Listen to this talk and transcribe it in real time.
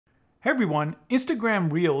Hey everyone,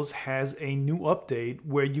 Instagram Reels has a new update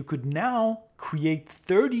where you could now create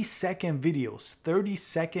 30-second videos,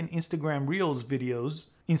 30-second Instagram Reels videos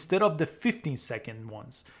instead of the 15-second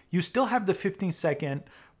ones. You still have the 15-second,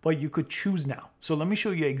 but you could choose now. So let me show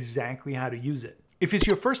you exactly how to use it. If it's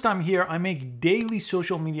your first time here, I make daily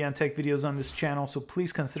social media and tech videos on this channel, so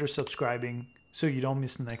please consider subscribing so you don't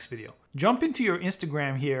miss the next video. Jump into your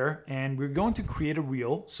Instagram here and we're going to create a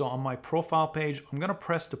reel. So on my profile page, I'm gonna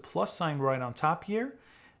press the plus sign right on top here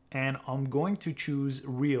and I'm going to choose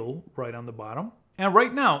reel right on the bottom. And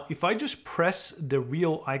right now, if I just press the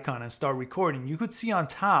reel icon and start recording, you could see on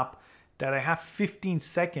top that I have 15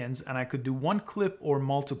 seconds and I could do one clip or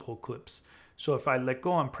multiple clips. So if I let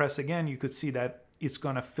go and press again, you could see that it's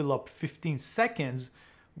gonna fill up 15 seconds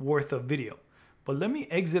worth of video. But let me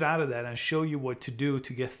exit out of that and show you what to do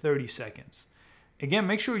to get 30 seconds. Again,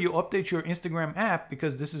 make sure you update your Instagram app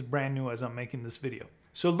because this is brand new as I'm making this video.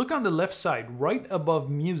 So look on the left side, right above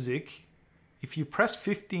music. If you press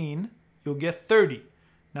 15, you'll get 30.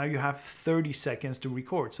 Now you have 30 seconds to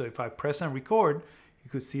record. So if I press and record, you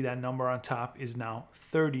could see that number on top is now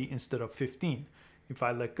 30 instead of 15. If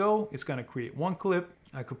I let go, it's gonna create one clip.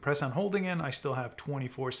 I could press and hold again. I still have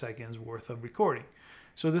 24 seconds worth of recording.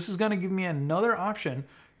 So this is going to give me another option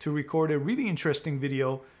to record a really interesting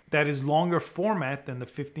video that is longer format than the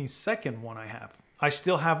 15-second one I have. I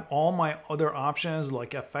still have all my other options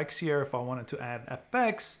like FX here if I wanted to add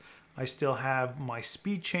FX. I still have my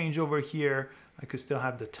speed change over here. I could still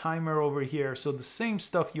have the timer over here. So the same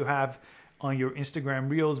stuff you have on your Instagram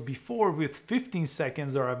Reels before with 15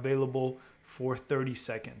 seconds are available for 30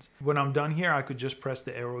 seconds. When I'm done here, I could just press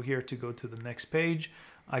the arrow here to go to the next page.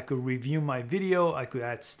 I could review my video, I could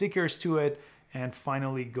add stickers to it, and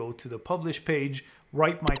finally go to the publish page,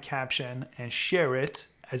 write my caption, and share it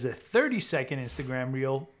as a 30-second Instagram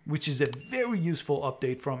Reel, which is a very useful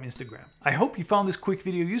update from Instagram. I hope you found this quick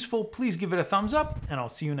video useful. Please give it a thumbs up, and I'll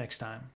see you next time.